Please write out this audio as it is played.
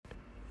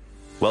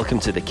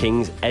Welcome to the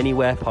King's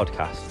Anywhere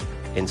podcast,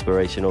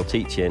 inspirational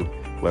teaching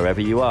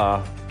wherever you are,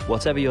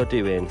 whatever you're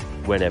doing,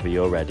 whenever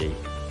you're ready.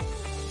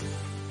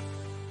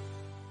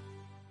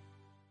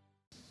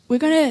 We're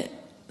going to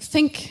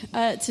think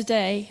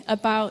today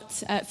about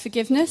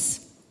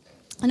forgiveness,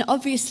 and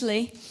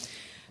obviously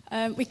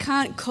we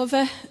can't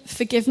cover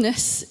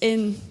forgiveness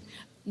in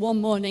one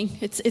morning.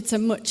 It's a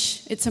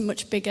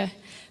much bigger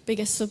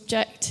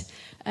subject,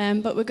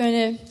 but we're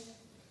going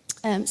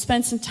to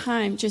spend some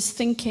time just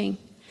thinking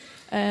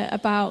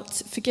about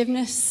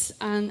forgiveness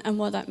and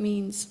what that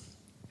means.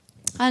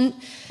 And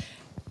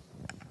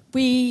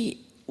we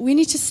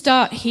need to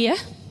start here.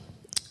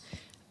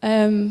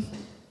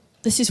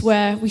 This is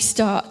where we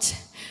start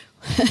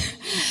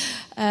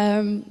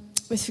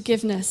with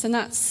forgiveness, and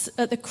that's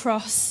at the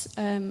cross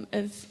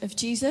of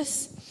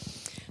Jesus.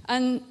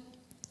 And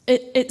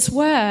it's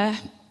where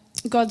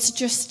God's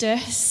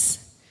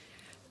justice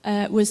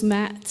was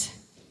met,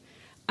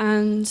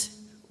 and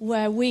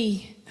where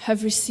we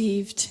have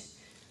received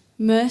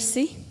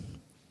mercy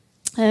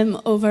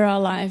over our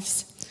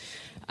lives.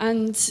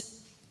 And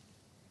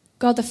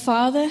God the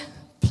Father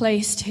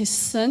placed his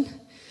Son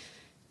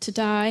to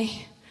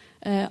die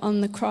on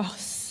the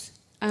cross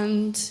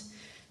and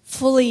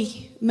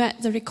fully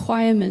met the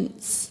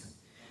requirements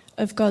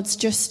of God's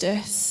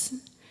justice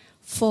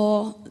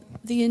for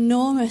the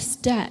enormous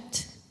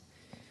debt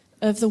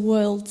of the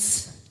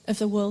world's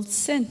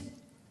sin.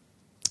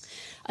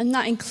 And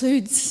that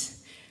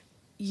includes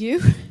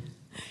you.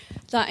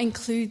 That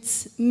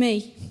includes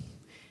me.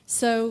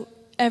 So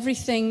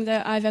everything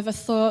that I've ever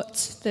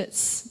thought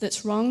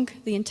that's wrong,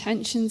 the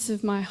intentions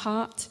of my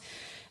heart,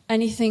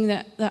 anything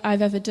that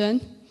I've ever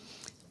done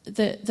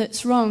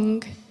that's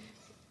wrong,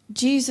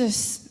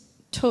 Jesus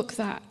took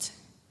that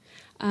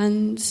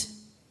and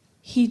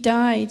he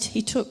died.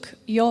 He took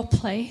your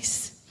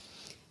place.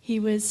 He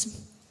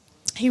was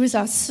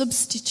our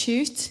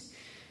substitute,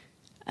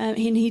 and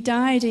he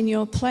died in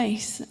your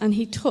place, and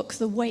he took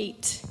the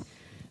weight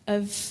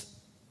of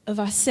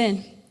our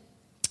sin.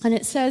 And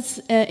it says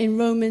in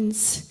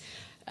Romans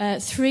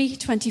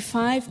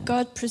 3:25,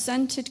 God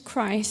presented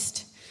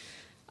Christ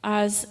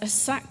as a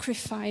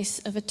sacrifice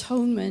of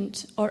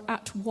atonement or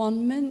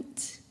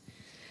at-one-ment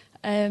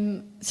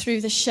through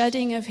the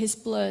shedding of his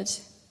blood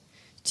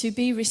to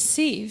be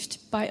received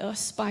by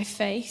us by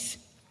faith,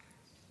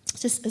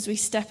 just as we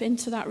step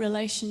into that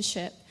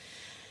relationship.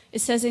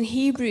 It says in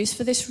Hebrews,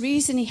 for this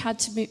reason he had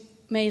to be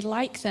made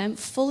like them,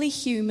 fully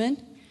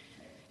human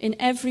in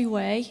every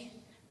way,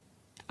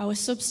 our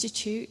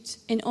substitute,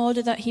 in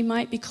order that he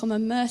might become a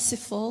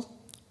merciful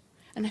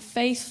and a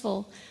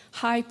faithful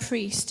high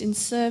priest in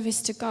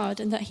service to God,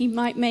 and that he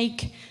might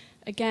make,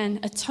 again,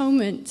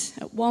 atonement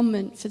at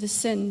one-ment for the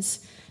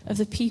sins of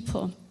the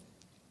people.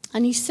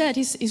 And he said,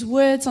 his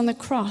words on the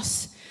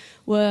cross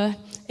were,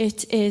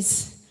 it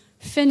is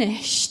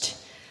finished.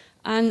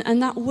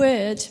 And that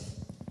word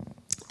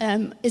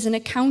is an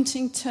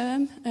accounting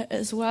term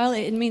as well.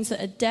 It means that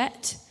a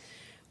debt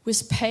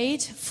was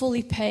paid,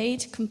 fully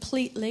paid,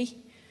 completely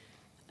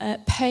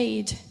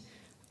paid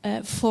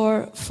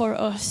for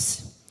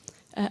us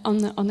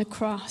on the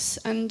cross.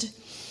 And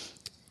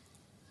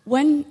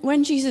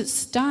when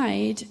Jesus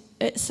died,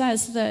 it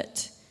says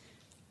that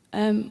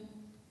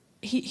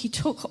he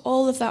took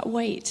all of that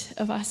weight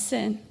of our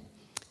sin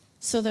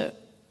so that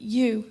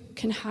you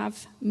can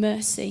have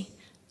mercy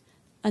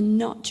and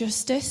not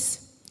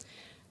justice.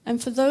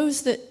 And for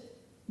those that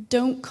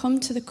don't come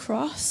to the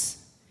cross,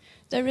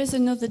 there is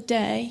another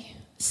day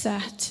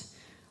set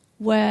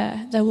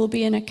where there will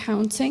be an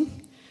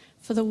accounting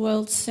for the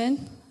world's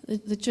sin,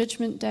 the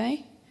judgment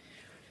day.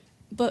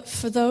 But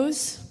for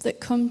those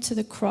that come to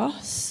the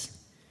cross,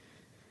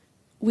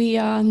 we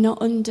are not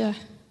under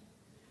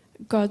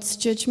God's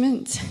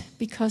judgment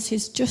because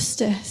his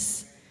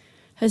justice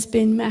has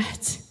been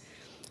met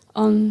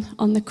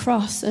on the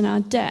cross, and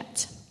our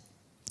debt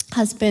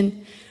has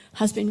been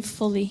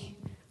fully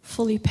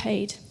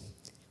paid.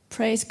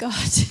 Praise God.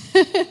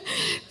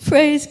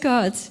 Praise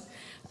God.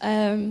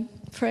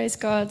 Praise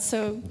God.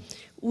 So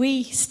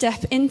we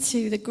step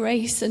into the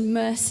grace and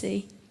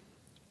mercy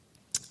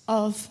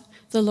of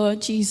the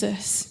Lord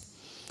Jesus,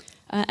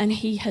 and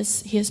he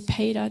has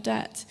paid our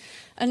debt.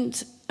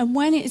 And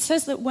when it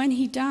says that when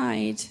he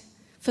died,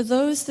 for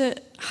those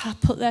that have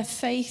put their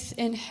faith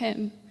in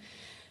him,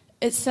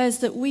 it says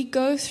that we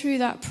go through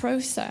that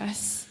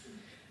process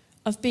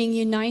of being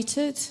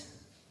united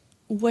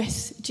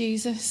with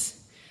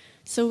Jesus.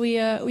 So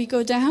we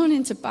go down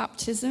into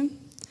baptism,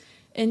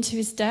 into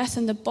his death,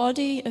 and the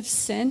body of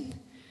sin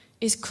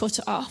is cut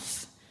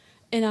off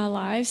in our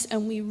lives,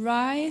 and we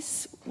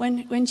rise.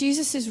 When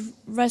Jesus is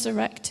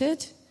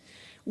resurrected,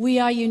 we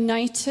are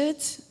united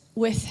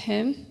with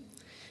him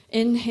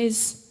in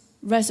his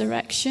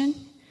resurrection,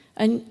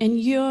 and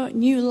your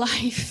new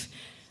life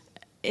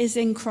is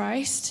in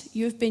Christ.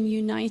 You've been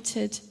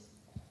united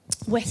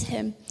with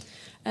him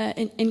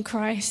in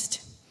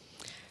Christ.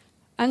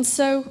 And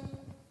so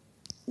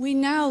we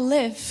now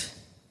live.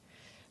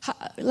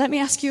 Let me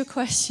ask you a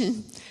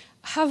question.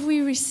 Have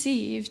we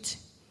received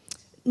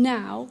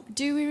Now,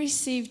 do we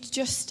receive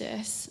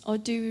justice, or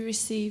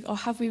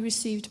have we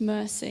received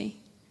mercy?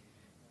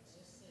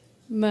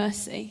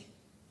 Mercy.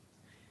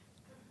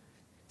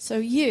 So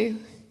you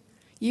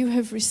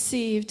have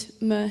received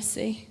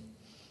mercy.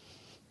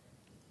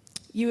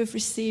 You have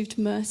received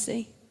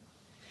mercy.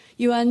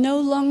 You are no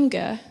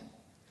longer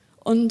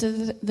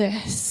under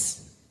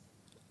this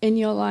in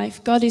your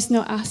life. God is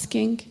not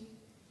asking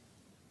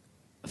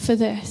for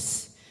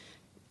this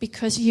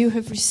because you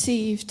have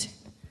received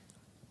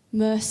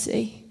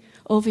mercy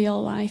over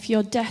your life.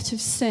 Your debt of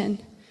sin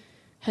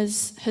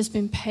has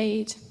been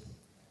paid.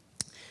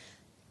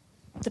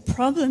 The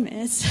problem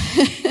is,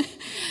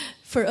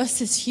 for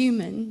us as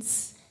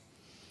humans,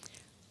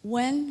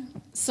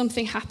 when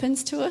something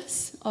happens to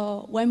us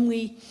or when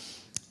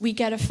we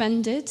get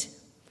offended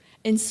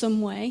in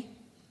some way,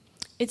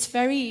 it's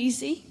very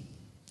easy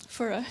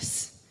for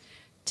us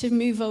to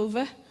move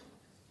over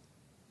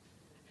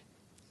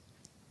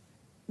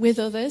with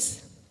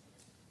others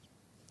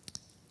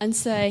and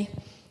say,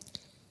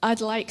 I'd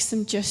like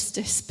some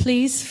justice,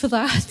 please, for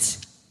that,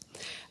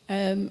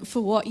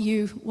 for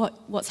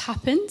what's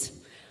happened.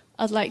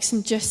 I'd like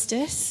some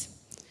justice.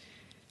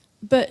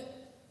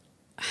 But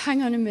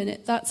hang on a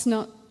minute, that's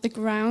not the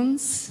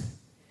grounds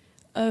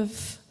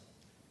of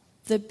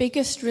the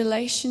biggest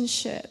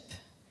relationship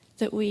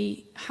that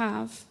we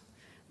have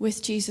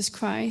with Jesus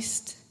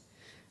Christ.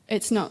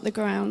 It's not the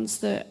grounds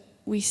that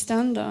we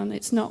stand on.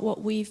 It's not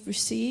what we've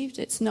received.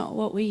 It's not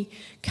what we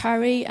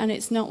carry, and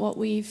it's not what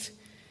we've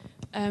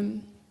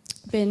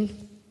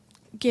been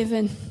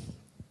given.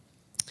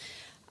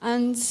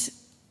 And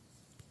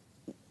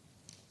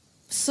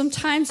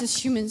sometimes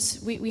as humans,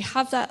 we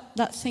have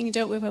that thing,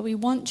 don't we, where we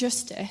want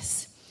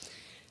justice,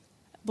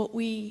 but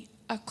we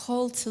are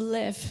called to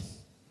live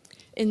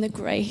in the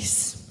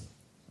grace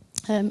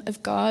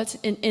of God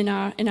in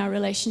our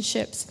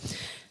relationships.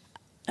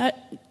 I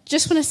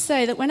just want to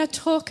say that when I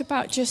talk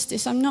about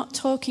justice, I'm not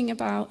talking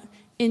about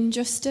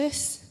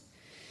injustice,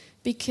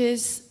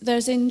 because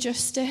there's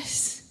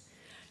injustice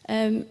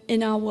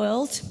in our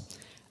world,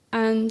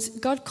 and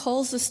God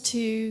calls us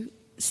to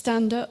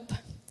stand up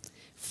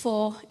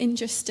for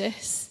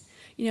injustice,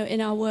 in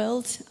our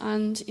world.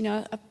 And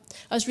I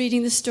was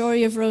reading the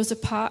story of Rosa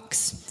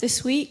Parks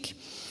this week,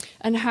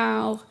 and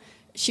how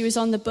she was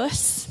on the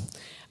bus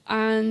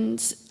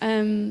and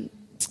in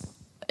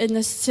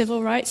the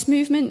civil rights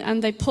movement,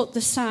 and they put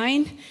the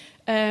sign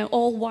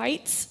all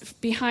white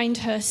behind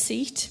her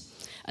seat,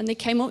 and they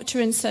came up to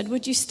her and said,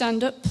 "Would you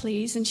stand up,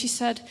 please?" And she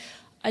said,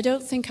 "I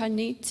don't think I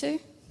need to."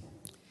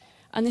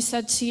 And they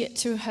said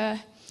to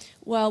her,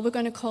 "Well, we're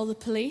going to call the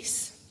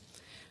police."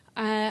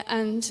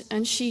 And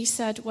she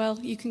said, "Well,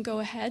 you can go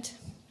ahead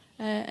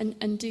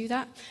and do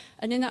that."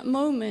 And in that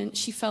moment,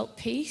 she felt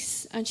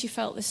peace, and she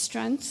felt the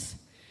strength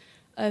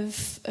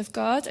of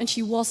God, and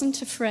she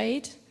wasn't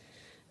afraid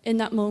in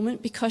that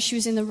moment, because she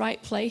was in the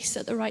right place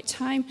at the right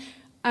time,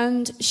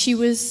 and she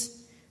was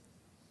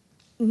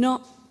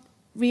not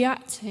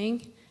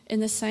reacting in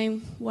the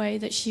same way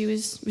that she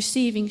was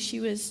receiving.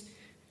 She was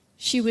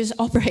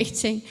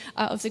operating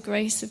out of the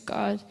grace of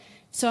God.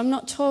 So I'm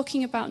not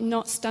talking about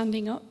not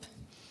standing up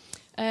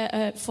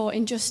for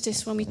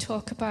injustice when we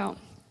talk about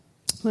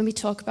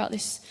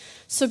this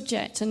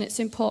subject, and it's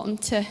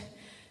important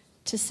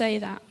to say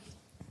that.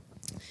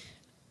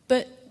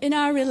 But in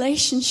our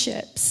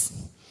relationships,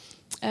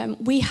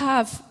 we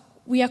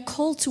are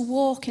called to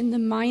walk in the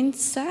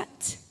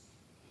mindset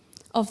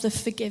of the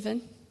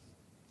forgiven.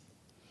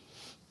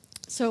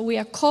 So we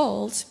are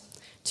called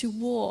to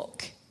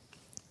walk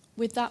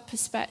with that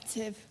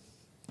perspective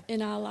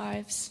in our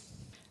lives.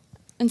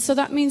 And so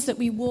that means that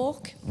we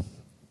walk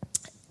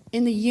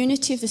in the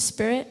unity of the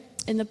Spirit,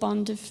 in the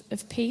bond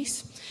of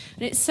peace.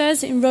 And it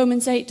says in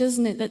Romans 8,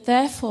 doesn't it, that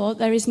therefore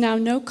there is now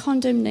no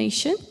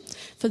condemnation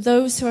for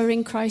those who are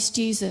in Christ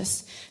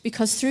Jesus,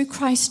 because through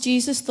Christ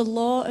Jesus the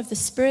law of the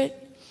Spirit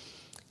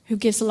who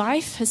gives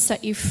life has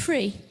set you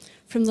free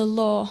from the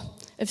law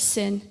of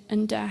sin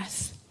and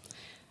death.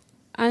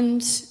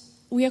 And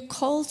we are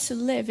called to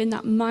live in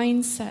that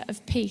mindset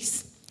of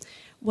peace,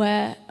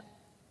 where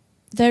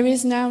there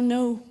is now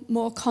no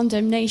more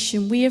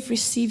condemnation. We have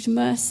received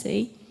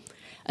mercy,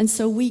 and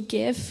so we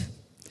give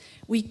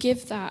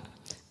that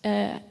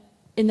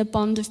in the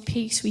bond of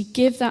peace. We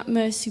give that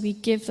mercy, we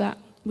give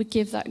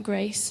that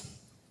grace.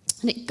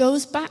 And it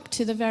goes back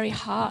to the very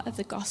heart of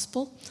the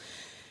gospel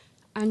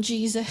and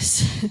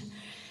Jesus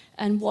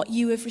and what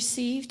you have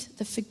received,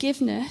 the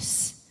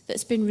forgiveness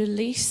that's been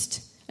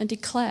released and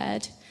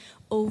declared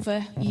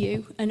over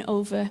you and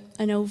over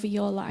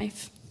your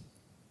life.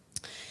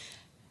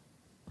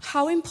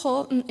 How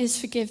important is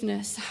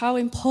forgiveness? How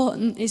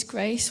important is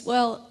grace?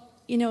 Well,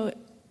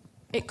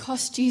 it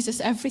cost Jesus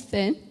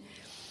everything.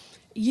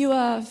 You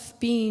have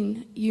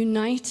been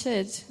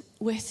united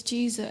with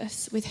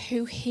Jesus, with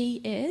who he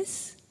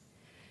is.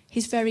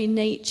 His very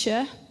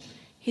nature,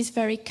 his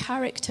very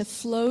character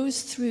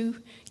flows through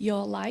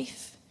your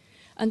life.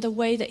 And the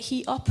way that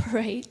he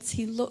operates,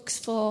 he looks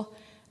for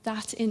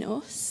that in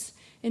us,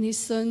 in his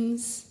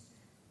sons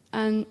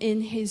and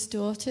in his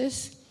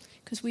daughters.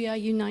 because we are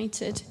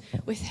united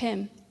with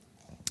him.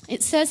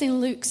 It says in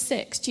Luke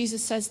 6,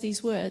 Jesus says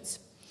these words,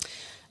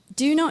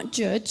 "Do not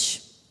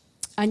judge,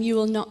 and you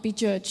will not be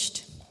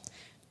judged.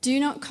 Do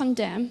not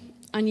condemn,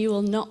 and you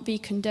will not be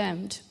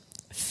condemned.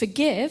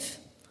 Forgive,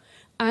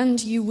 and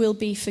you will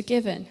be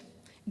forgiven.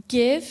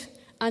 Give,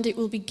 and it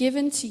will be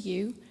given to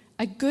you,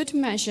 a good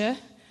measure,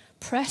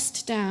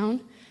 pressed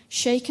down,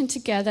 shaken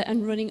together,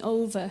 and running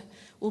over,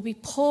 will be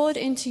poured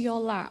into your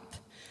lap.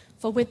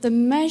 For with the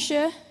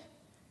measure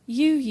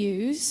you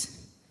use,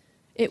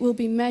 it will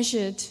be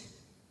measured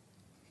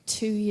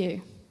to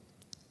you."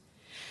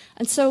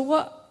 And so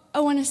what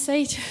I want to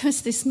say to us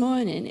this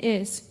morning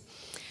is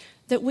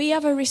that we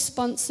have a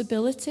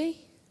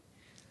responsibility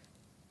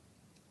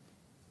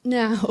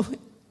now,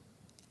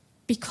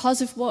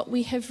 because of what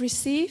we have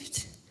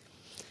received,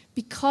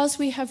 because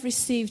we have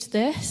received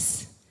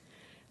this,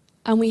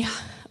 and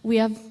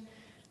we're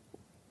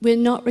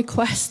not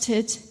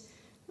requested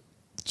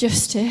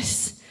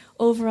justice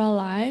over our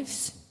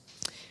lives.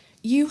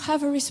 You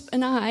have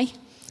and I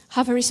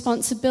have a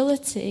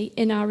responsibility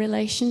in our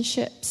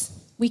relationships.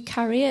 We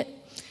carry it.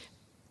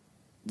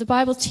 The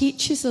Bible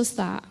teaches us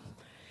that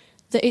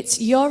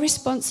it's your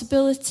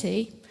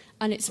responsibility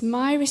and it's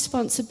my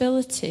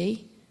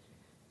responsibility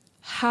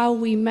how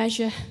we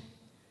measure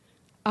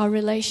our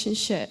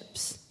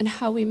relationships and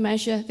how we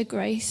measure the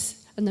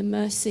grace and the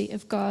mercy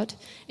of God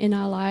in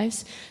our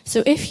lives.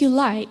 So if you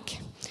like,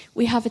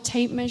 we have a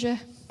tape measure.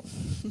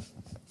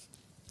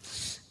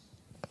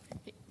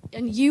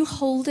 And you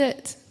hold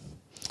it.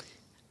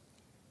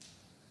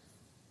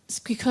 It's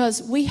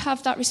because we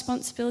have that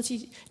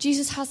responsibility.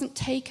 Jesus hasn't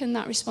taken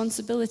that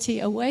responsibility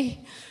away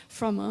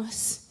from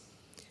us.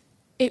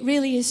 It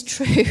really is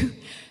true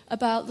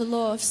about the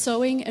law of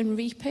sowing and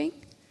reaping,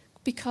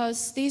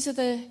 because these are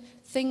the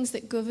things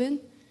that govern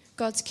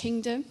God's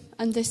kingdom,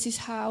 and this is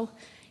how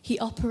he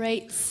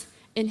operates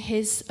in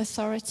his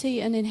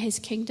authority and in his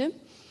kingdom.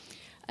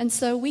 And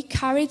so we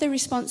carry the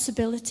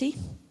responsibility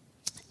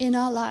in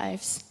our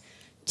lives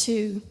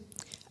to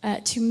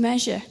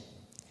measure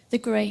the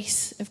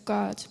grace of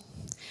God.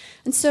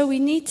 And so we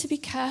need to be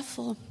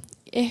careful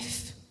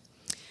if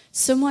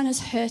someone has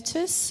hurt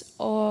us,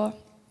 or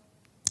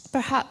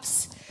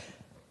perhaps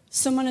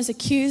someone has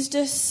accused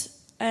us,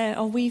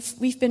 or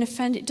we've been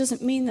offended. It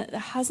doesn't mean that there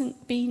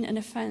hasn't been an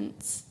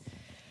offense.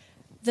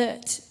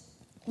 That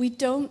we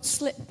don't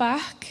slip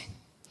back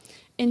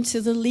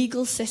into the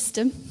legal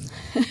system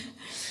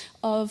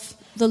of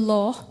the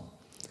law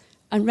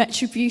and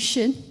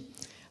retribution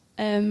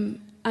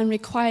and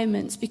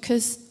requirements,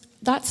 because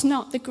that's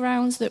not the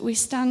grounds that we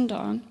stand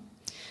on.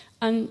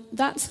 And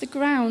that's the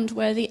ground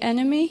where the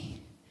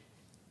enemy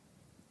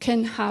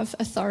can have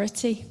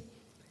authority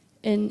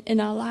in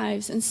our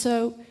lives. And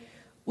so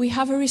we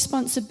have a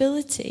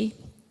responsibility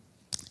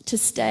to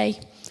stay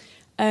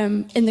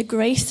in the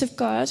grace of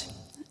God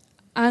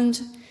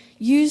and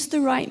use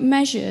the right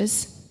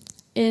measures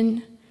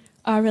in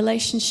our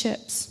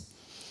relationships.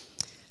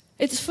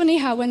 It's funny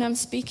how when I'm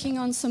speaking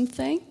on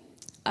something,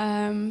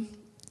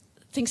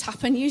 things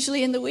happen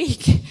usually in the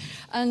week.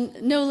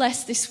 And no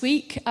less this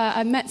week,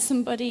 I met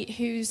somebody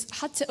who's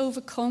had to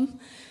overcome,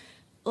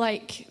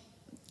 like,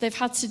 they've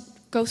had to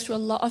go through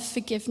a lot of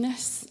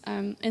forgiveness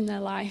in their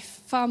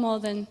life, far more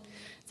than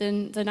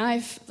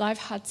I've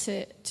had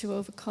to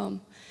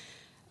overcome.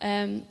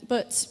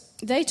 But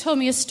they told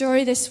me a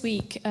story this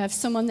week of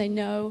someone they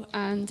know,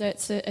 and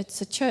it's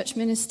a church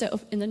minister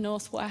up in the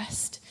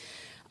northwest.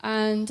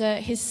 And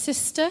his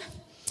sister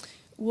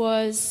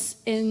was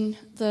in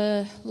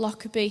the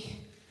Lockerbie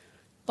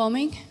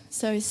bombing.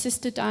 So his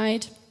sister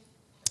died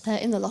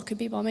in the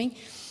Lockerbie bombing.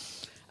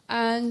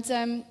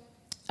 And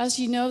as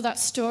you know that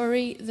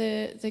story,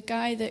 the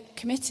guy that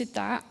committed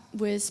that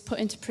was put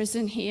into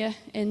prison here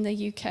in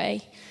the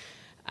UK.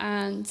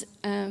 And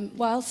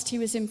whilst he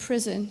was in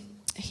prison,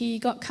 he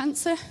got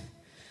cancer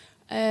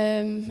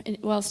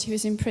whilst he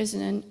was in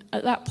prison. And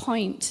at that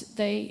point,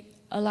 they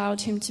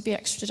allowed him to be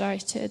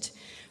extradited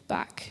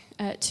back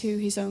to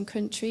his own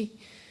country.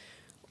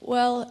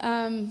 Well,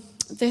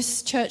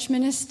 this church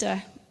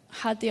minister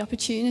had the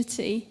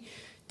opportunity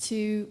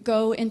to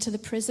go into the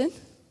prison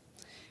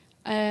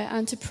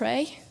and to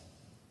pray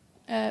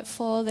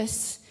for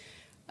this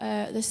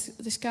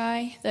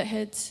guy that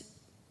had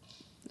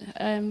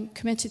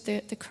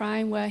committed the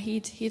crime where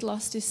he'd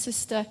lost his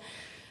sister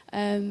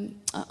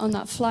on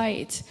that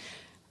flight.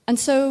 And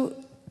so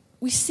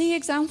we see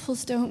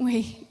examples, don't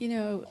we? You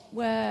know,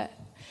 where,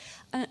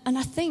 and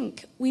I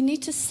think we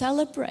need to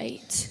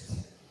celebrate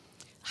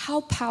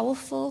how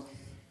powerful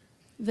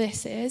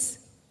this is,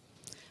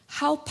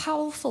 how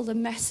powerful the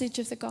message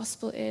of the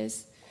gospel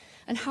is,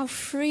 and how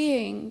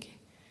freeing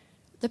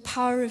the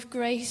power of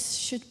grace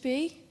should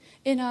be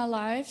in our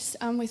lives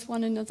and with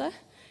one another,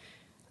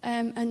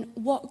 and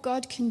what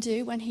God can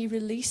do when he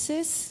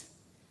releases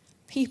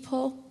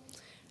people.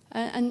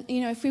 And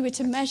you know, if we were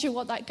to measure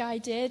what that guy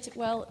did,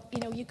 well, you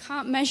know, you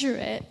can't measure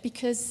it,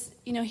 because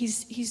you know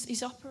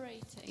he's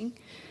operating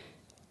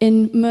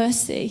in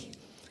mercy.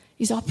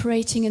 He's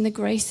operating in the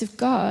grace of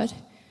God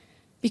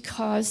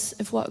because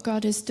of what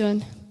God has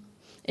done.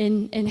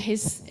 in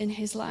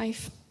his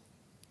life.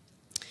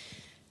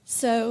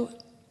 So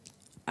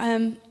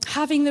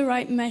having the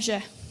right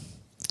measure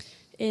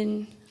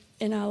in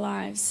our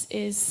lives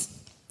is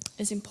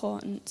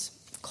important.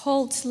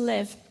 Called to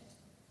live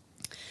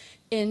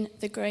in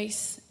the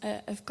grace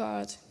of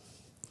God.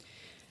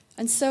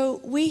 And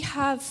so we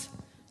have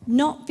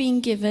not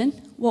been given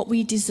what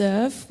we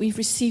deserve. We've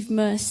received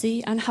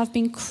mercy and have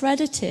been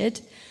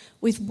credited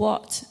with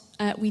what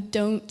we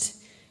don't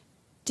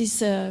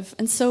deserve.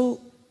 And so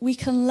we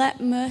can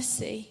let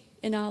mercy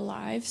in our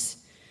lives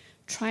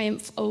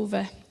triumph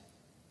over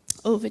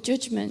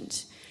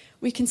judgment.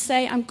 We can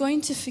say, I'm going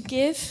to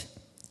forgive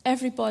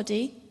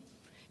everybody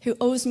who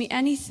owes me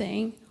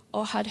anything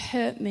or had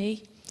hurt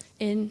me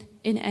in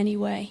any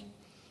way.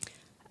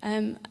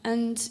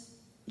 And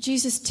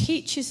Jesus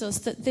teaches us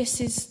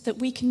that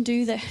we can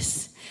do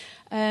this.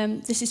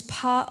 This is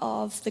part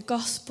of the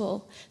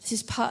gospel. This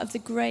is part of the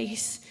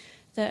grace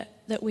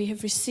that we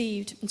have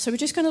received. And so we're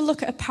just going to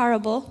look at a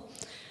parable,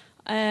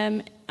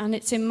 and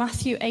it's in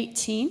Matthew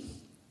 18,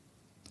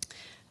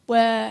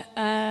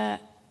 where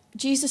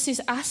Jesus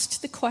is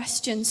asked the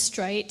question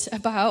straight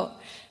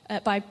about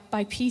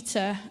by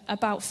Peter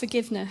about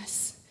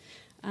forgiveness.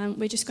 And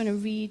we're just going to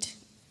read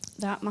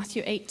that,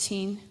 Matthew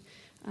 18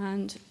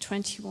 and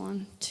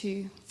 21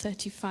 to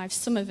 35,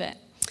 some of it.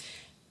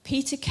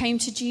 Peter came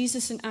to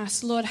Jesus and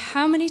asked, Lord,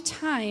 how many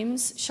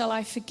times shall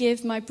I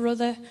forgive my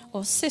brother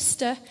or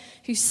sister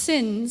who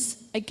sins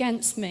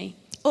against me?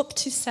 Up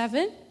to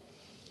 7?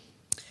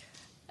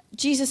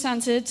 Jesus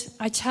answered,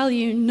 I tell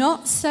you,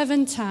 not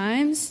 7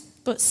 times,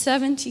 but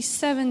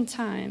 77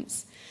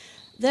 times.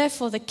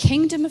 Therefore, the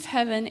kingdom of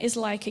heaven is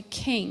like a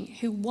king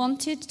who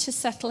wanted to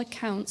settle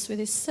accounts with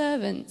his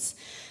servants.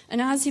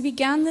 And as he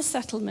began the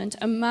settlement,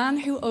 a man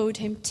who owed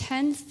him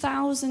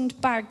 10,000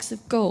 bags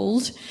of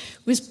gold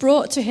was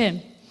brought to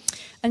him.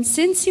 And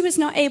since he was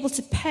not able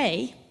to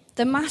pay,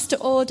 the master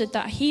ordered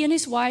that he and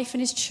his wife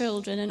and his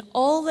children and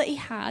all that he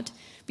had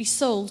be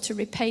sold to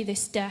repay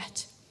this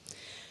debt.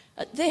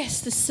 At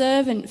this, the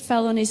servant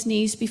fell on his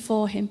knees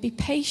before him. Be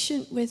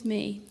patient with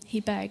me, he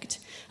begged,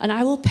 and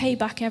I will pay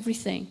back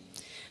everything.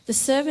 The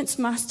servant's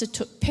master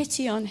took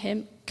pity on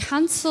him,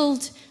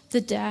 cancelled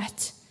the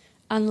debt,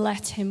 and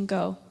let him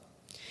go.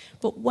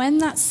 But when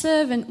that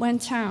servant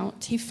went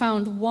out, he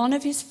found one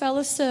of his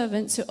fellow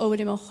servants who owed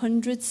him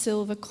 100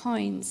 silver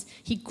coins.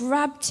 He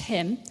grabbed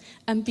him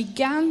and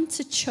began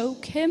to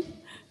choke him.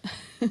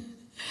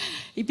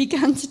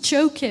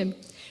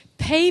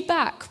 Pay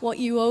back what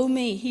you owe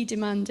me, he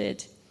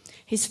demanded.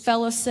 His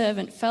fellow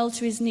servant fell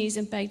to his knees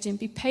and begged him,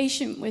 be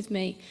patient with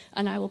me,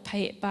 and I will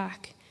pay it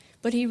back.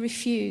 But he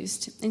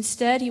refused.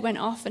 Instead, he went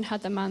off and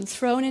had the man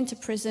thrown into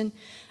prison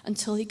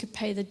until he could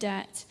pay the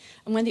debt.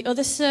 And when the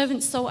other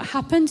servants saw what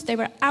happened, they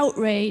were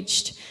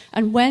outraged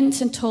and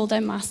went and told their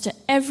master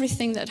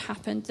everything that had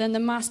happened. Then the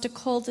master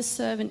called the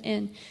servant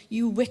in.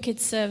 You wicked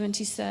servant,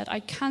 he said, I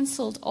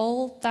cancelled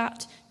all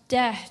that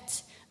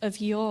debt of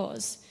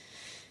yours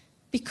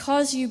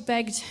because you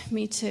begged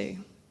me to.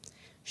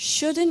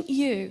 Shouldn't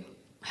you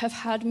have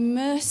had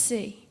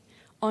mercy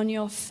on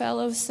your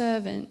fellow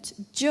servant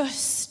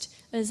just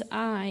as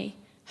I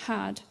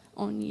had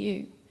on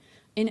you?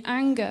 In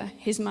anger,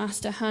 his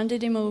master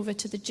handed him over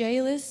to the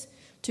jailers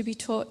to be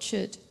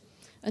tortured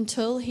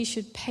until he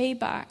should pay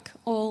back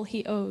all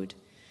he owed.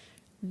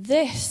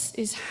 This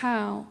is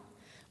how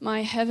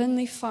my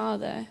heavenly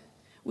Father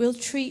will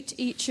treat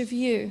each of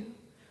you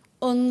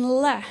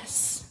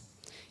unless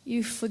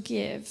you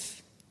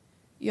forgive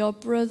your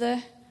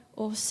brother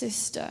or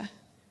sister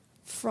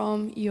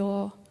from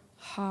your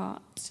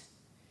heart.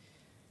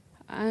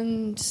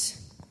 And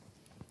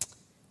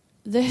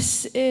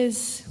this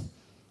is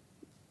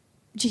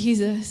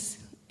Jesus.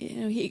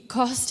 It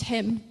cost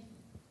him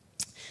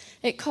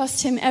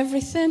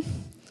everything,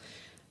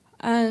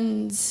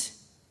 and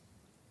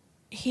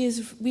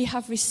we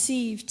have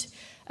received,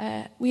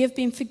 we have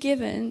been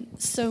forgiven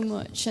so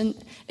much. And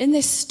in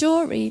this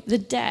story, the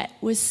debt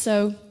was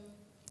so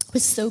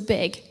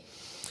big,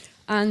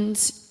 and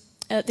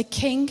the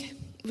king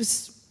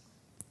was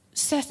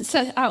set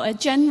out a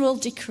general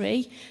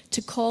decree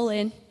to call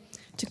in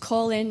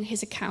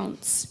his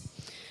accounts.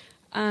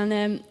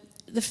 And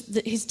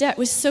his debt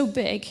was so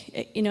big,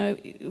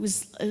 it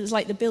was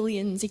like the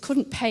billions. He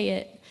couldn't pay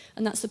it,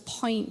 and that's the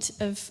point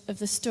of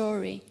the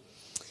story.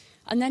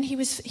 And then he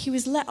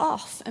was let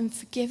off and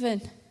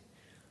forgiven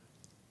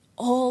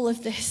all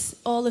of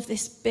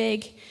this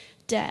big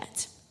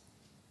debt.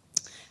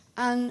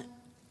 And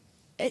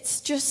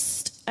it's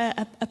just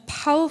a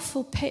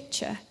powerful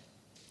picture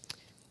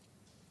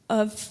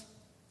of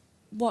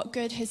what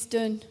God has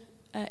done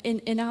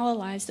in our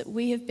lives, that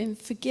we have been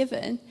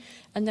forgiven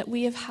and that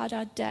we have had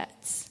our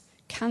debts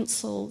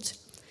cancelled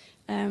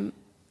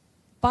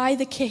by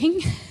the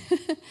King.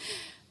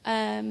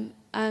 And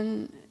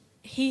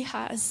he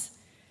has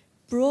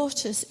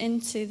brought us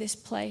into this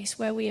place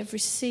where we have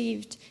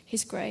received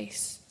his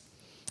grace.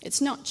 It's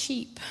not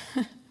cheap.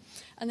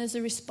 And there's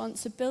a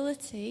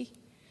responsibility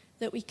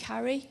that we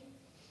carry.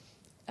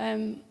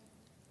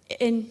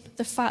 in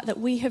the fact that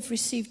we have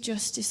received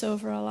justice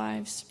over our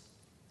lives.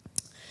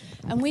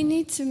 And we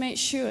need to make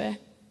sure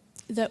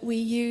that we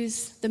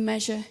use the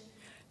measure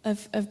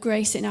of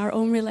grace in our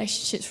own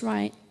relationships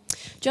right.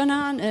 John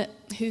Arnott,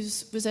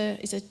 who's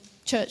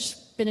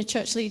been a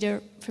church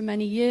leader for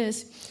many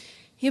years,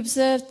 he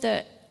observed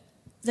that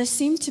there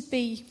seemed to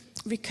be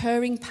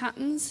recurring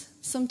patterns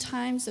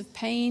sometimes of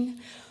pain,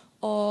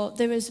 or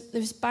there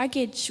was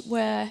baggage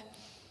where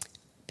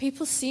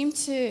people seem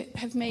to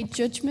have made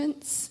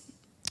judgments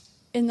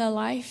in their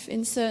life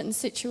in certain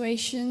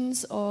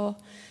situations or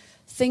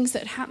things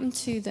that happened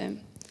to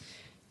them.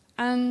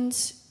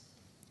 And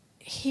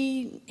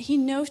he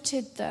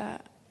noted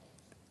that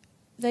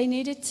they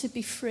needed to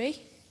be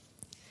free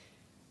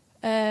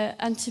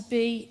and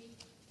to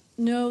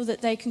know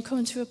that they can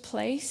come to a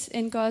place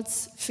in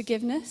God's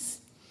forgiveness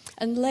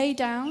and lay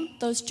down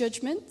those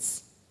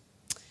judgments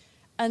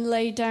and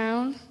lay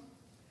down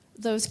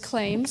those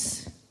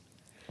claims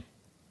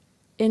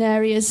in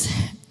areas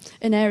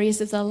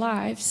of their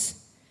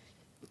lives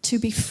to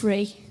be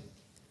free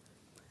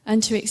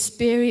and to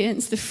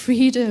experience the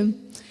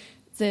freedom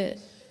that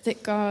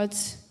God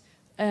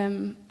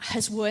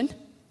has won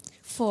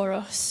for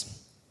us.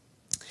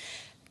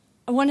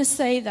 I want to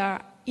say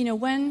that,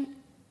 when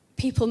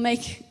people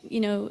make,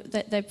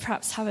 that they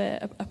perhaps have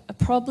a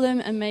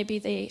problem and maybe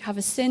they have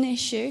a sin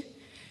issue,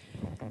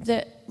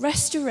 that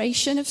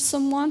restoration of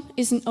someone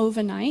isn't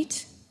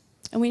overnight.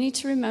 And we need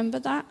to remember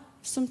that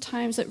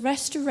sometimes, that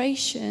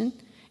restoration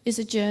is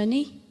a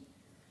journey,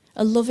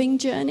 a loving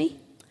journey.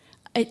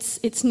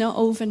 It's not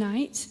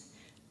overnight.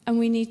 And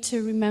we need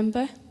to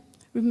remember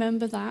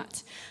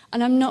that.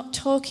 And I'm not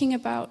talking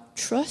about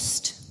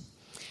trust,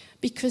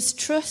 because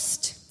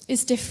trust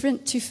is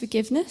different to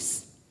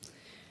forgiveness.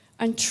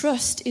 And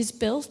trust is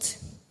built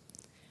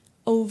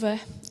over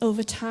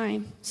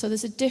time. So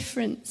there's a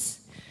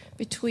difference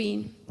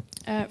between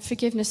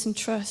forgiveness and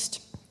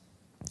trust.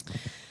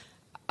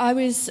 I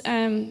was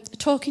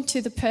talking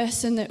to the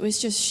person that was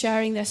just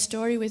sharing their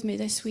story with me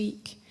this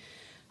week.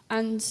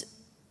 And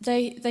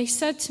they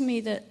said to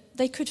me that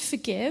they could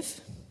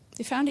forgive.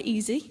 They found it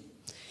easy,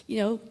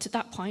 to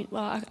that point.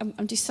 Well,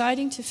 I'm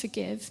deciding to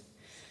forgive.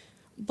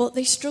 But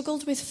they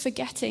struggled with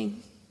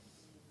forgetting.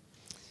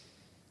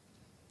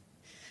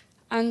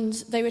 And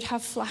they would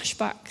have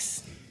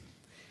flashbacks.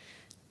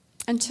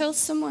 Until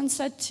someone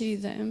said to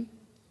them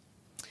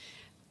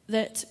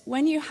that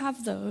when you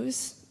have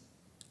those,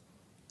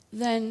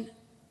 then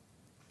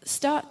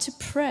start to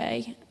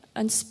pray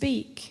and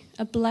speak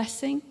a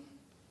blessing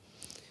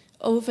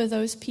over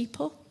those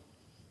people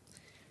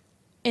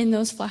in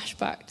those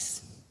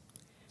flashbacks.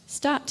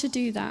 Start to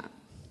do that.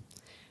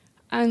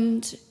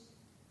 And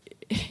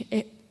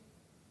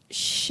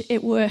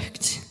it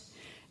worked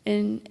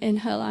in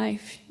her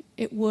life.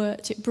 It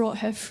worked. It brought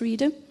her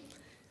freedom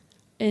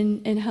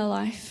in her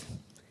life.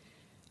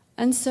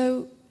 And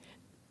so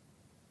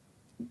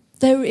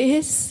there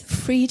is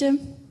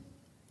freedom.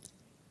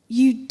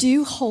 You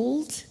do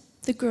hold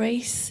the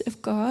grace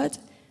of God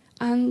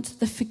and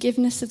the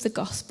forgiveness of the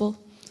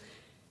gospel.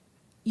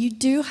 You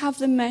do have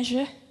the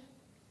measure,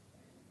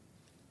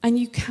 and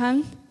you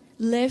can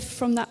live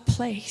from that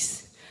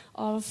place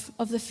of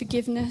the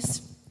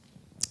forgiveness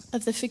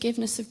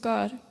of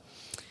God.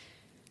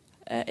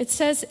 It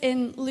says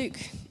in Luke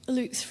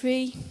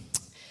 3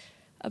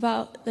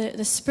 about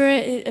the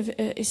Spirit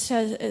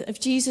of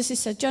Jesus. It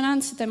said, John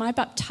answered them, I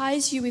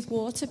baptize you with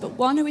water, but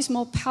one who is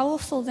more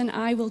powerful than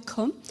I will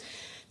come,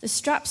 the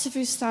straps of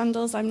whose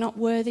sandals I'm not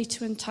worthy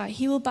to untie.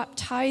 He will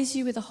baptize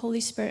you with the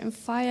Holy Spirit and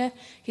fire.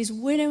 His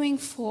winnowing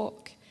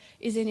fork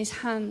is in his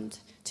hand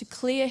to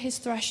clear his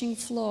threshing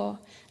floor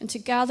and to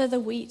gather the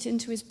wheat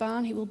into his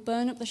barn. He will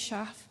burn up the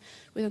chaff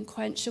with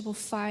unquenchable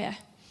fire.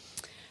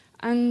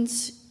 And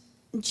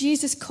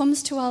Jesus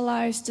comes to our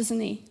lives,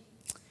 doesn't he?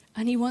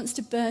 And he wants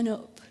to burn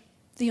up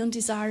the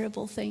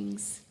undesirable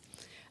things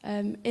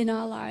in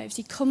our lives.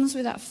 He comes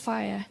with that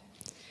fire,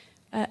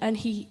 and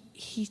he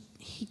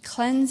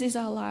cleanses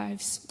our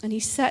lives, and he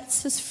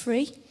sets us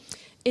free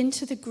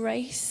into the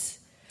grace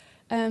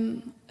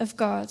of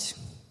God.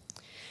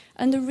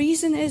 And the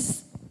reason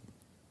is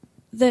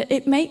that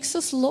it makes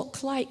us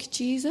look like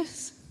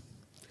Jesus.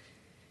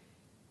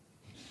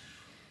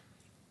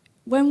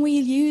 When we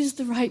use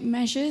the right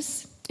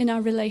measures in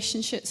our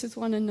relationships with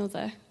one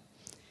another,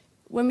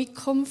 when we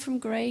come from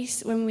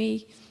grace, when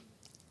we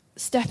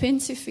step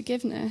into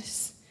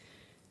forgiveness,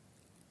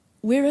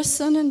 we're a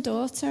son and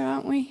daughter,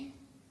 aren't we?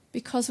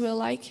 Because we're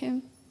like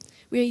him.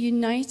 We are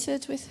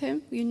united with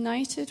him,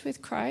 united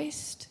with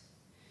Christ.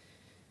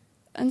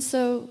 And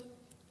so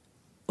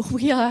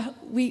we are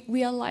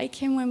like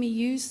him when we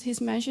use his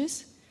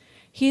measures.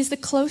 He is the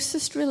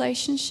closest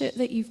relationship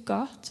that you've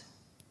got,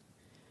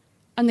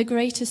 and the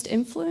greatest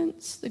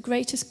influence, the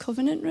greatest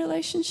covenant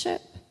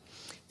relationship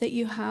that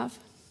you have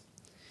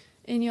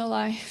in your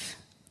life.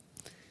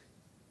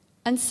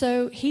 And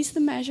so he's the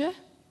measure,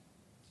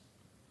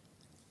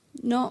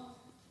 not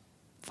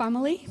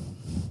family.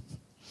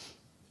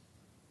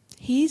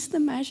 He's the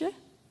measure.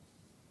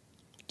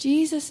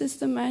 Jesus is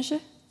the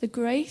measure the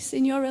grace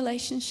in your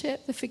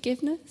relationship, the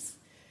forgiveness.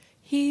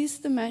 He's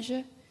the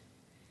measure.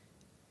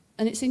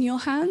 And it's in your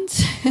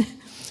hands,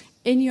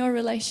 in your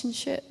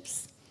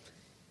relationships,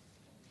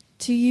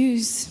 to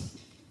use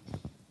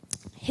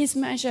his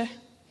measure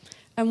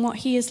and what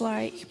he is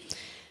like.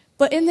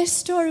 But in this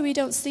story, we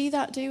don't see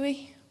that, do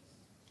we?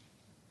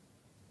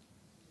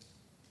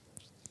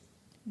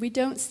 We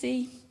don't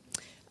see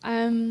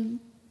that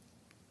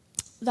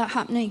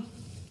happening.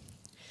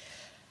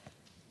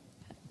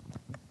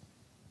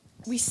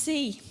 We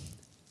see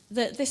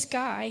that this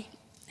guy,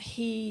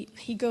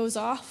 he goes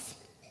off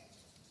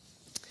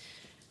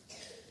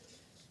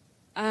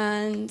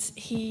and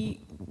he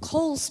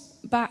calls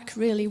back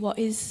really what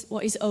is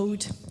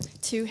owed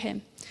to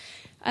him.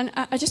 And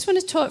I just want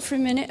to talk for a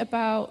minute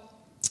about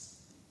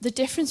the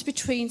difference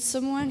between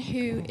someone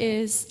who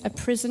is a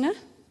prisoner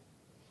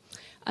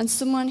and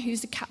someone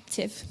who's a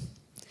captive.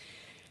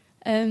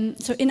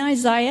 So in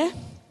Isaiah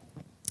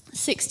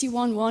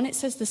 61:1, it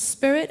says, "The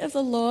Spirit of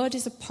the Lord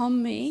is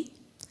upon me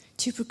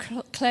to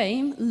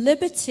proclaim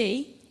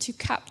liberty to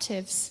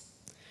captives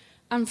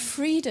and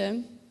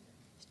freedom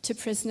to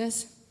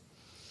prisoners."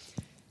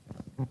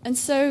 And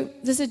so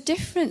there's a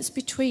difference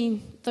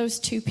between those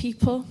two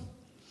people.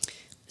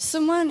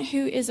 Someone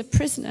who is a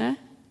prisoner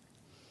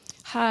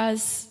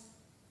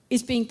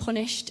is being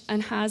punished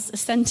and has a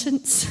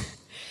sentence.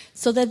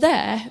 So they're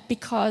there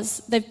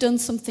because they've done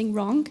something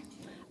wrong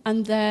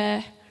and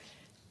they're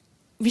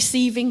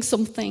receiving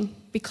something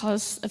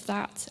because of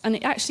that. And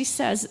it actually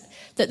says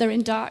that they're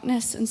in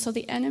darkness, and so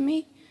the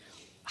enemy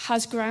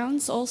has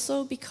grounds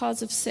also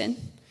because of sin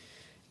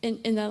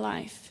in their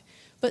life.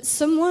 But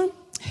someone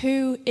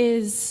who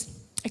is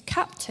a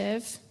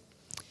captive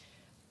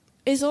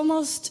is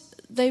almost,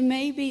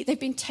 they've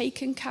been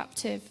taken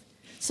captive.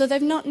 So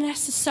they've not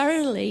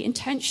necessarily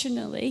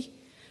intentionally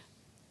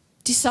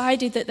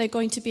decided that they're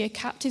going to be a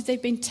captive.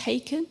 They've been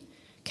taken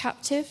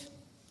captive.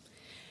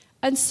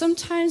 And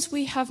sometimes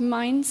we have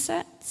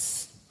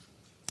mindsets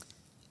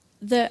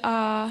that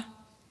are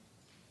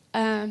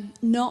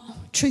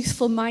not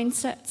truthful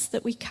mindsets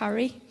that we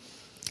carry.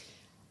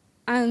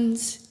 And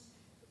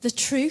the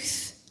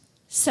truth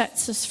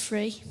sets us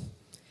free.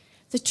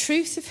 The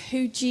truth of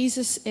who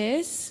Jesus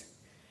is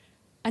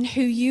and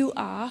who you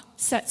are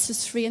sets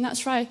us free. And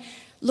that's why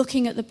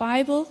looking at the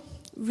Bible,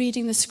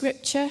 reading the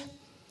scripture,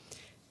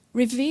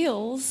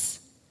 reveals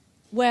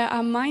where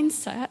our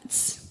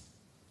mindsets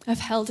have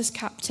held us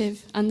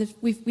captive, and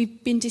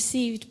we've been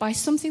deceived by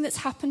something that's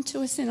happened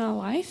to us in our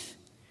life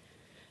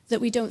that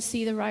we don't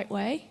see the right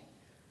way.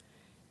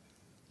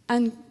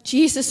 And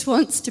Jesus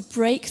wants to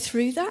break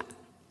through that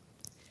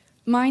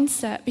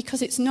mindset,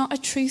 because it's not a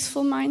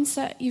truthful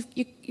mindset.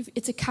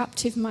 It's a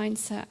captive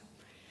mindset.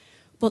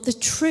 But the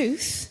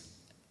truth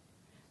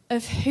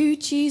of who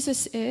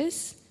Jesus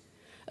is,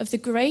 of the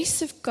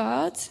grace of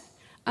God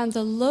and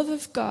the love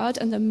of God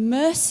and the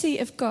mercy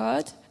of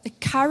God, the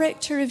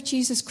character of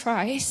Jesus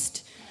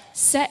Christ,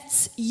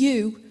 sets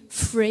you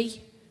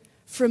free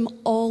from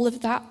all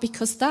of that,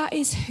 because that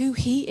is who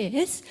he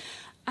is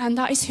and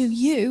that is who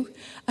you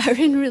are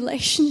in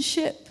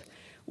relationship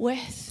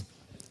with.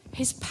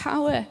 His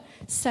power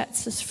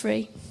sets us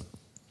free.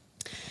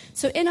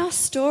 So in our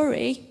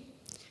story,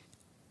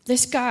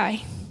 this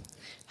guy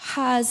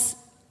has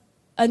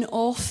an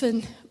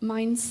orphan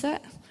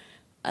mindset,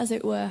 as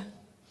it were.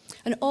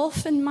 An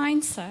orphan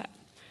mindset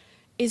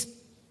is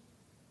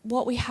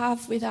what we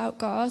have without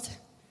God.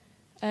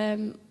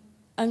 And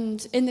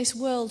in this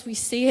world, we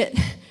see it.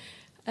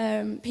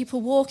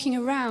 People walking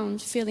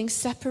around feeling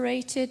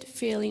separated,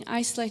 feeling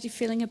isolated,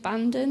 feeling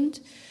abandoned,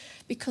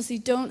 because they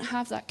don't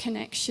have that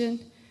connection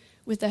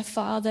with their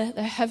Father,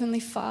 their Heavenly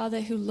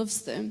Father who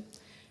loves them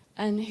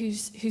and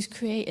who's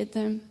created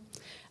them.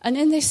 And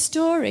in this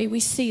story, we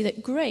see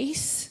that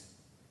grace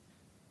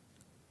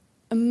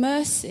and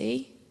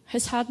mercy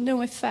has had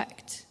no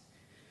effect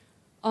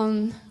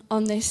on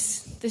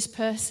this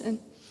person.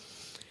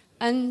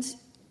 And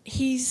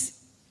his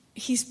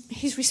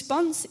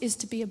response is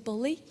to be a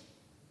bully.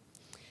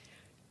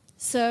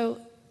 So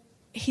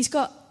he's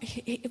got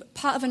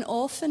part of an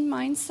orphan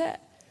mindset,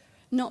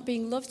 not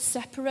being loved,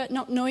 separate,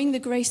 not knowing the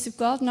grace of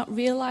God, not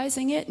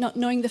realizing it, not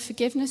knowing the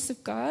forgiveness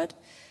of God.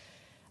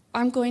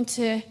 I'm going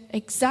to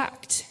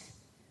exact.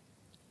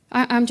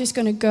 I'm just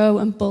going to go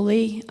and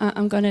bully.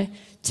 I'm going to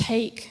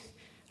take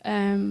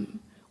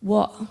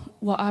what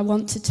I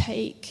want to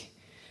take.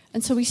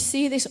 And so we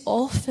see this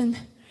orphan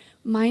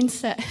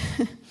mindset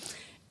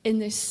in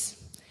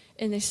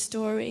this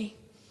story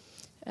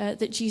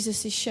that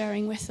Jesus is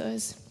sharing with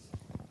us.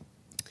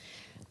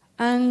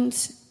 And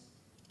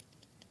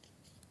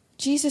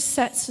Jesus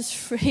sets us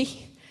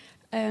free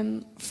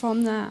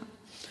from that.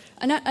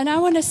 And I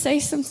want to say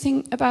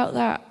something about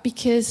that,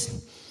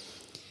 because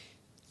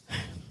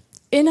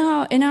in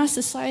our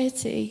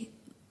society,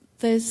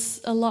 there's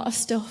a lot of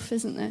stuff,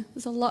 isn't there?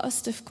 There's a lot of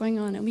stuff going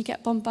on, and we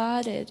get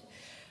bombarded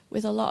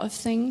with a lot of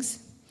things.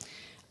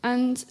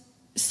 And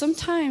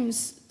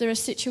sometimes there are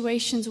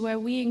situations where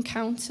we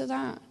encounter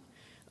that,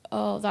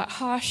 or that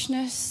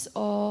harshness,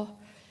 or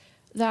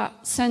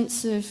that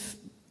sense of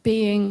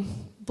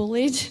being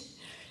bullied.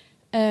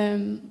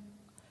 And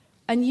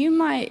you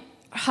might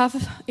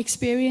have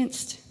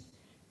experienced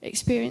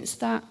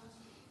that.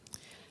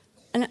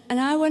 And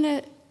I want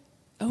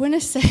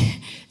to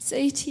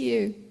say to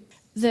you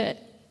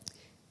that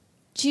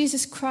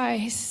Jesus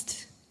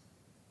Christ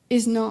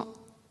is not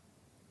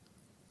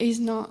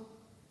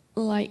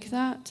like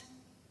that.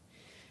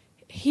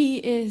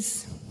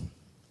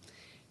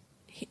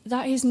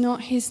 That is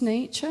not his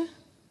nature.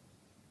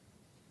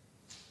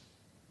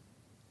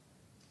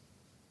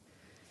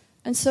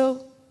 And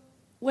so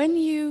when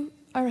you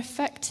are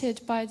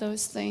affected by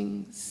those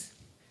things,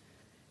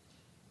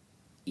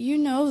 you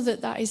know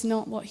that is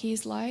not what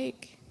he's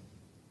like.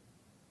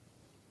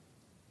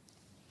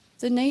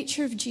 The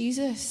nature of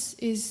Jesus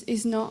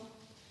is not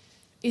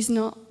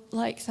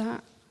like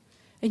that.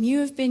 And you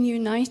have been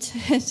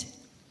united.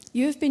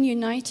 You have been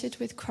united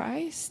with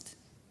Christ.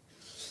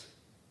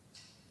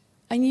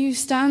 And you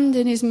stand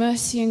in his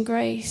mercy and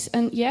grace.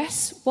 And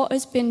yes, what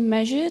has been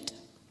measured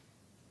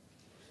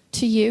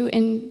to you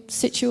in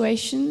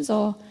situations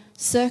or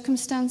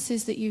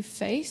circumstances that you've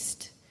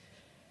faced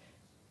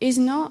is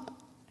not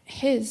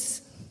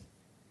his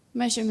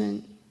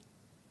measurement.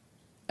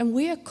 And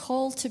we are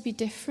called to be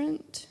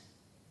different.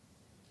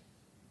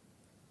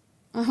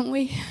 Aren't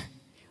we?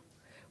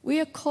 We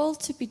are called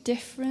to be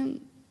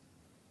different.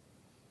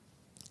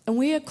 And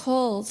we are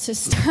called to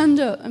stand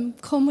up and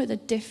come with a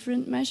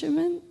different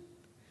measurement.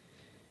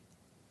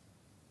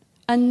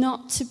 And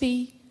not to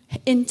be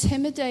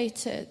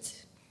intimidated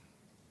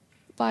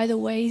by the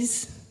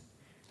ways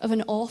of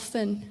an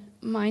orphan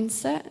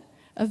mindset,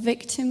 a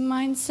victim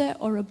mindset,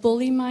 or a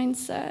bully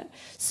mindset.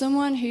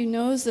 Someone who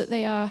knows that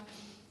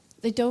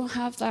they don't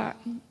have that.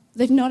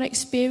 They've not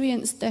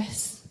experienced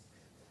this.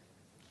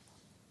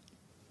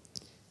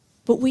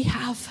 But we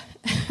have.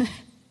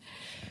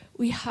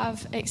 We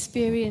have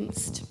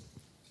experienced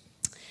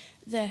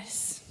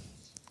this.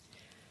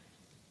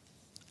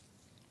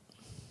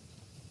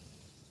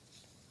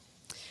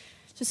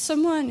 So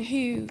someone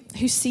who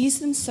sees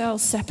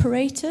themselves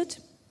separated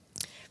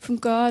from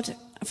God,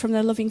 from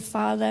their loving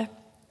Father,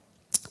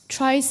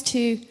 tries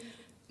to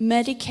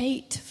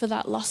medicate for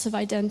that loss of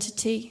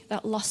identity,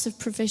 that loss of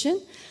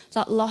provision,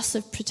 that loss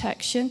of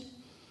protection.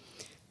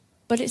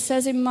 But it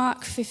says in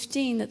Mark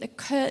 15 that the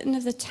curtain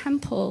of the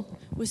temple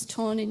was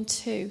torn in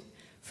two,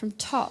 from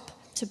top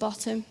to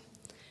bottom.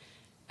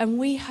 And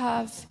we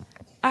have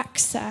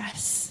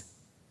access,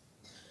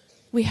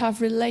 we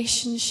have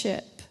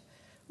relationship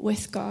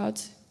with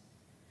God.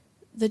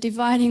 The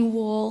dividing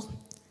wall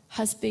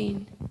has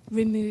been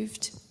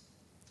removed.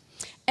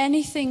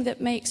 Anything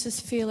that makes us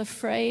feel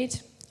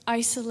afraid,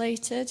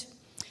 isolated,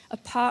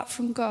 apart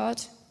from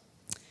God,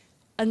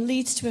 and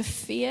leads to a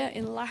fear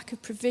in lack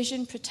of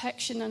provision,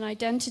 protection, and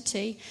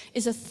identity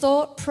is a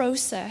thought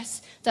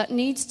process that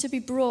needs to be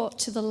brought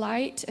to the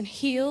light and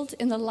healed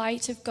in the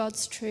light of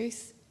God's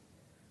truth.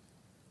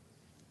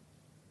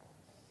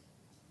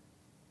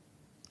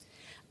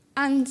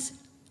 And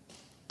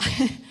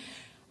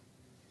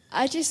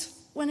I just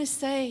want to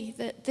say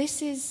that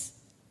this is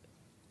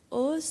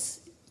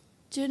us.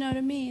 Do you know what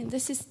I mean?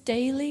 This is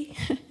daily.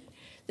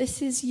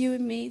 This is you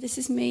and me. This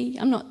is me.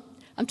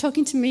 I'm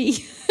talking to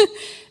me.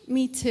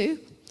 Me too.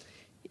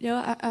 You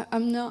know,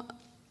 I'm not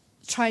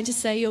trying to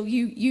say, oh,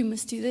 you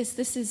must do this.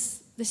 This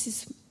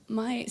is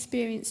my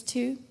experience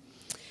too.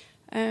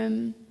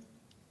 And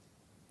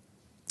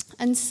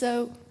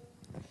so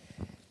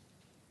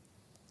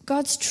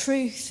God's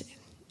truth,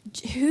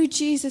 who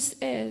Jesus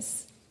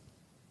is,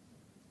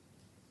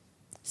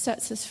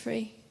 sets us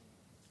free.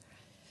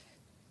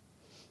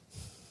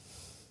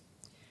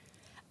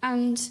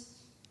 And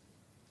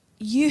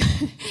you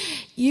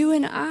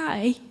and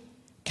I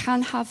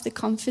can have the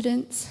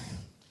confidence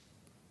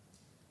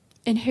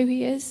in who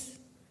he is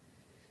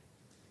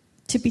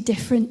to be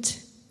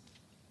different.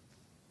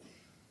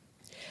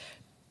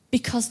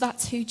 Because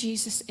that's who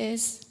Jesus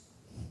is.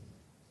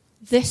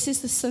 This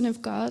is the Son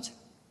of God.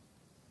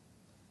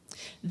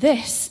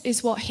 This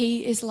is what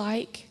he is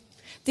like.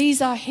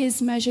 These are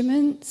his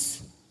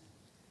measurements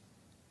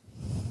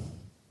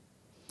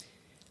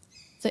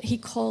that he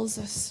calls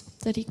us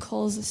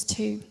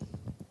to.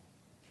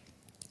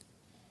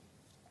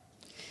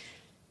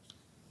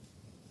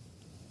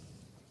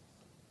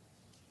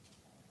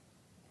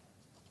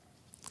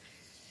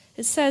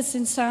 It says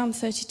in Psalm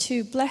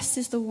 32, "Blessed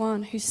is the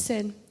one whose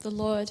sin the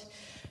Lord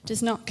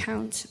does not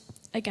count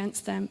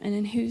against them, and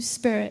in whose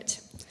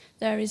spirit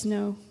there is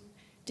no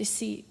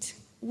deceit."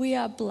 We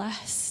are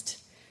blessed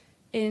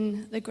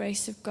in the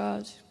grace of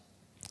God.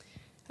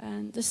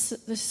 And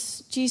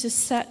this Jesus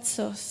sets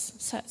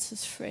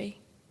us free.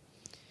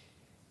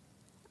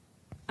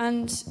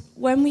 And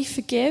when we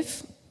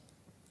forgive,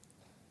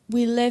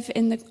 we live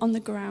on the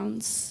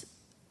grounds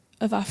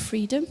of our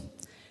freedom.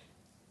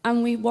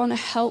 And we want to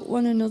help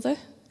one another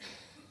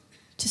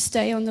to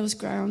stay on those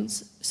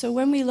grounds. So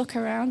when we look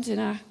around in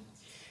our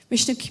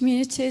missional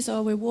communities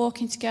or we're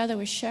walking together,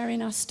 we're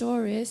sharing our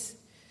stories,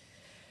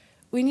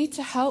 we need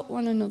to help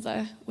one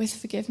another with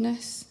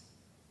forgiveness.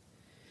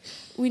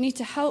 We need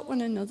to help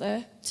one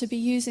another to be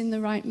using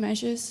the right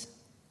measures,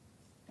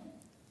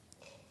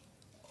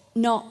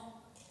 not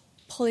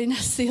pulling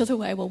us the other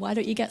way. Well, why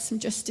don't you get some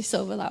justice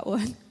over that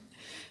one?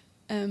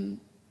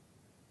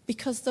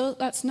 Because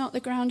that's not the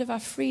ground of our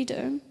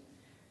freedom.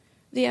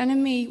 The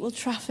enemy will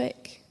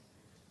traffic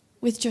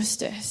with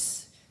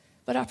justice,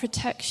 but our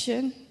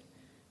protection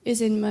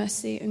is in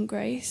mercy and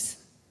grace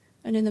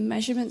and in the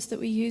measurements that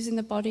we use in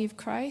the body of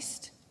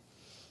Christ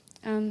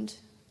and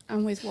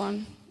with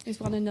one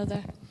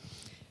another.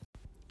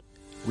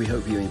 We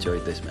hope you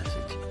enjoyed this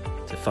message.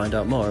 To find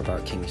out more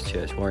about King's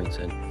Church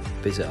Warrington,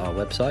 visit our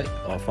website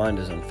or find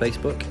us on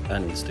Facebook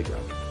and Instagram.